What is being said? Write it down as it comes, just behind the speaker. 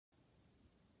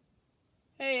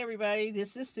Hey everybody,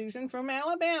 this is Susan from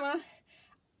Alabama.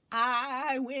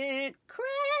 I went crazy.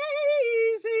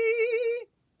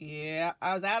 Yeah,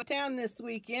 I was out of town this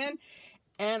weekend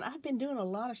and I've been doing a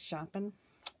lot of shopping,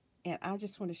 and I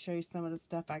just want to show you some of the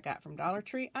stuff I got from Dollar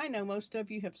Tree. I know most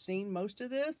of you have seen most of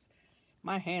this.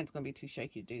 My hand's going to be too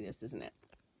shaky to do this, isn't it?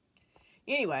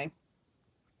 Anyway,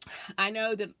 I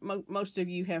know that most of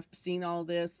you have seen all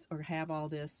this or have all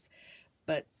this,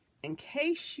 but in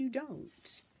case you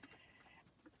don't,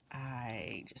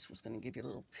 I just was going to give you a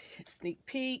little sneak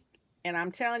peek. And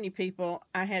I'm telling you, people,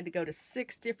 I had to go to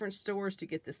 6 different stores to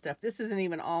get this stuff. This isn't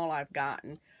even all I've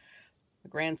gotten. My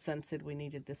grandson said we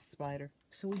needed this spider.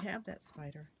 So we have that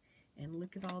spider. And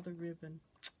look at all the ribbon.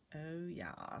 Oh,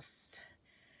 yes.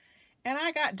 And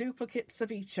I got duplicates of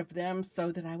each of them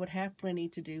so that I would have plenty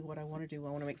to do what I want to do. I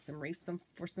want to make some wreaths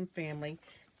for some family.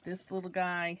 This little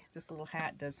guy, this little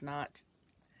hat does not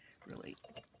really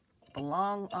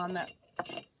belong on that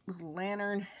little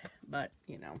lantern, but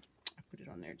you know, I put it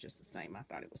on there just the same. I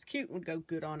thought it was cute and would go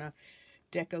good on a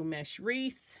deco mesh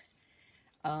wreath.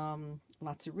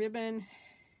 Lots of ribbon,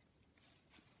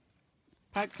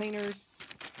 pipe cleaners,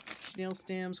 chenille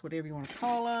stems, whatever you want to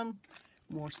call them.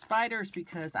 More spiders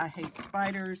because I hate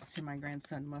spiders and my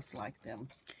grandson must like them.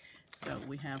 So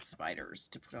we have spiders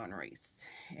to put on wreaths.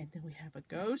 And then we have a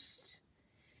ghost,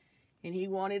 and he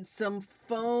wanted some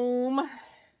foam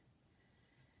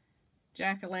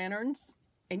jack-o'-lanterns.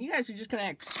 And you guys are just going to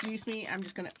excuse me. I'm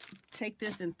just going to take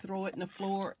this and throw it in the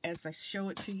floor as I show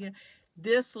it to you.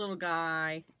 This little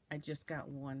guy, I just got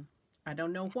one. I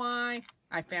don't know why.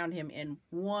 I found him in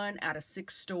 1 out of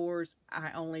 6 stores.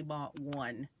 I only bought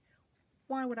 1.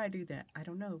 Why would I do that? I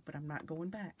don't know, but I'm not going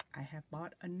back. I have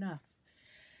bought enough.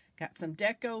 Got some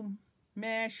deco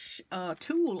mesh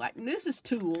tulle. Like this is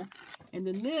tulle. And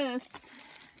then this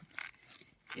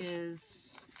is,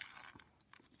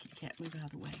 can't move out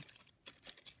of the way,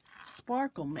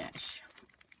 sparkle mesh.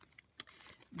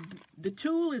 The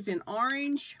tulle is in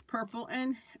orange, purple,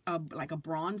 and like a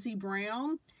bronzy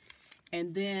brown.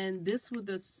 And then this with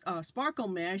this sparkle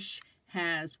mesh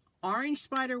has orange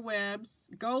spider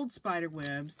webs, gold spider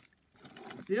webs,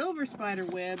 silver spider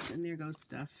webs, and there goes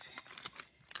stuff,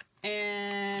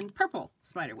 and purple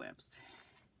spider webs.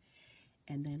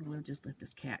 And then we'll just let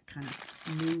this cat kind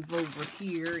of move over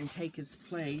here and take his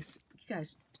place. You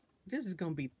guys, this is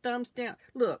going to be thumbs down.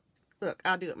 Look,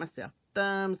 I'll do it myself.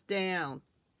 Thumbs down.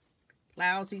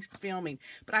 Lousy filming.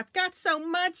 But I've got so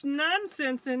much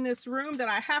nonsense in this room that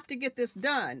I have to get this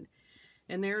done.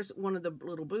 And there's one of the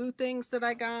little boo things that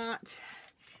I got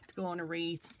to go on a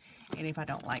wreath. And if I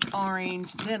don't like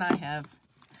orange, then I have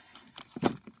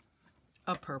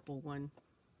a purple one.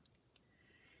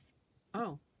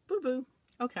 Oh, boo-boo.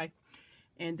 Okay.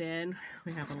 And then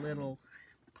we have a little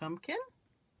pumpkin.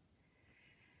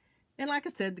 And like I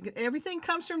said, everything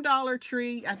comes from Dollar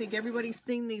Tree. I think everybody's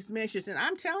seen these meshes. And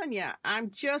I'm telling you, I'm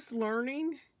just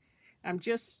learning. Have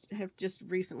just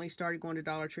recently started going to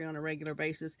Dollar Tree on a regular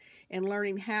basis and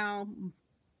learning how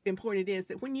important it is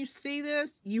that when you see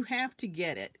this, you have to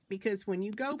get it. Because when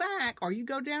you go back or you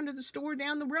go down to the store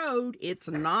down the road, it's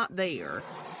not there.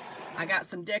 I got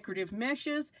some decorative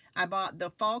meshes. I bought the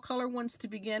fall color ones to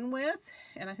begin with,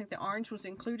 and I think the orange was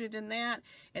included in that.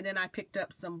 And then I picked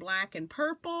up some black and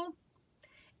purple.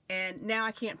 And now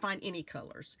I can't find any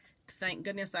colors. Thank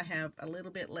goodness I have a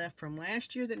little bit left from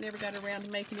last year that never got around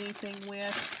to making anything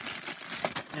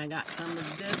with. And I got some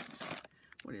of this.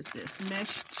 What is this?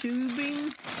 Mesh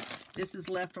tubing. This is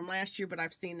left from last year, but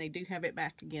I've seen they do have it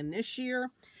back again this year.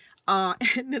 And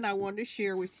then I wanted to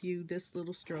share with you this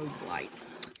little strobe light.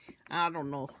 I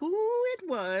don't know who it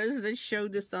was that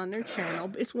showed this on their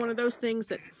channel. It's one of those things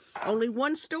that only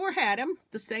one store had them.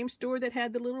 The same store that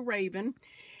had the little raven.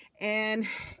 And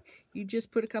you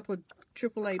just put a couple of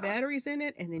AAA batteries in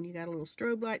it, and then you got a little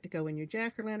strobe light to go in your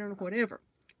jack-o'-lantern or whatever,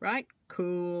 right?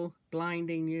 Cool,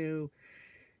 blinding you.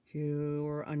 You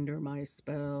are under my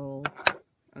spell.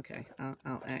 Okay,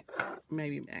 I'll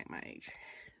maybe act my age.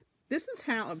 This is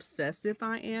how obsessive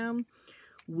I am.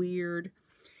 Weird.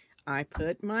 I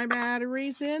put my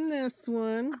batteries in this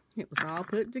one. It was all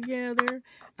put together.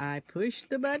 I pushed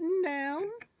the button down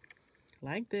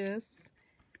like this.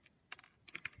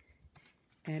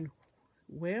 And,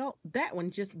 well, that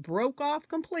one just broke off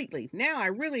completely. Now I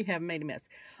really have made a mess.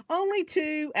 Only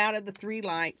 2 out of the 3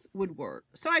 lights would work.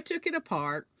 So I took it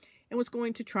apart and was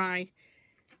going to try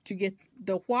to get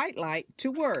the white light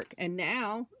to work. And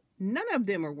now none of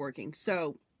them are working.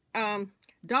 So,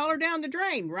 dollar down the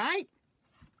drain, right?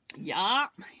 Yeah.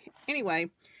 Anyway,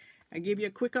 I give you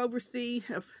a quick overview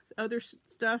of other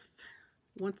stuff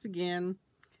once again.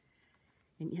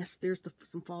 And yes, there's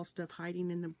some fall stuff hiding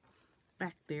in the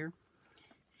back there.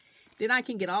 Then I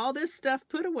can get all this stuff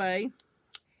put away.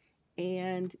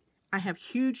 And I have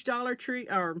huge Dollar Tree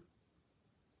or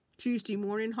Tuesday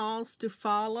morning hauls to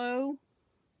follow.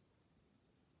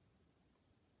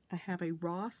 I have a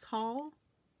Ross haul.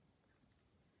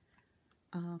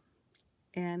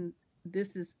 And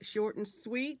this is short and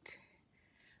sweet.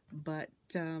 But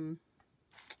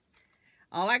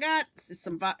all I got is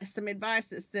some advice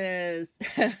that says,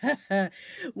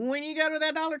 when you go to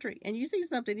that Dollar Tree and you see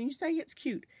something and you say it's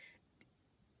cute,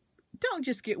 don't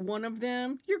just get one of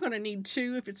them. You're going to need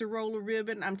two if it's a roll of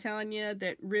ribbon. I'm telling you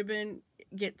that ribbon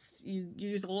you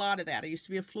use a lot of that. I used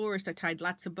to be a florist. I tied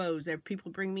lots of bows. There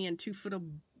people bring me in 2 foot of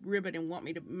ribbon and want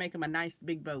me to make them a nice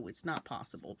big bow. It's not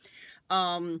possible.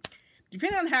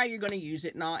 Depending on how you're going to use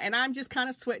it and all. And I'm just kind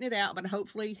of sweating it out, but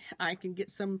hopefully I can get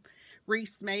some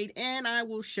wreaths made, and I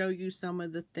will show you some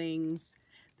of the things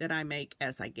that I make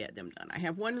as I get them done. I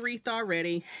have one wreath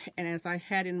already, and as I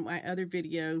had in my other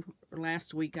video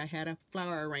last week, I had a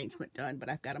flower arrangement done, but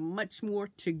I've got a much more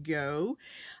to go.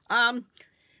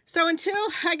 So until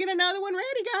I get another one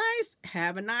ready, guys,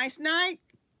 have a nice night.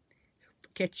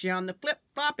 Catch you on the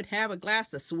flip-flop and have a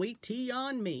glass of sweet tea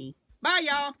on me. Bye,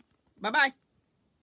 y'all. Bye-bye.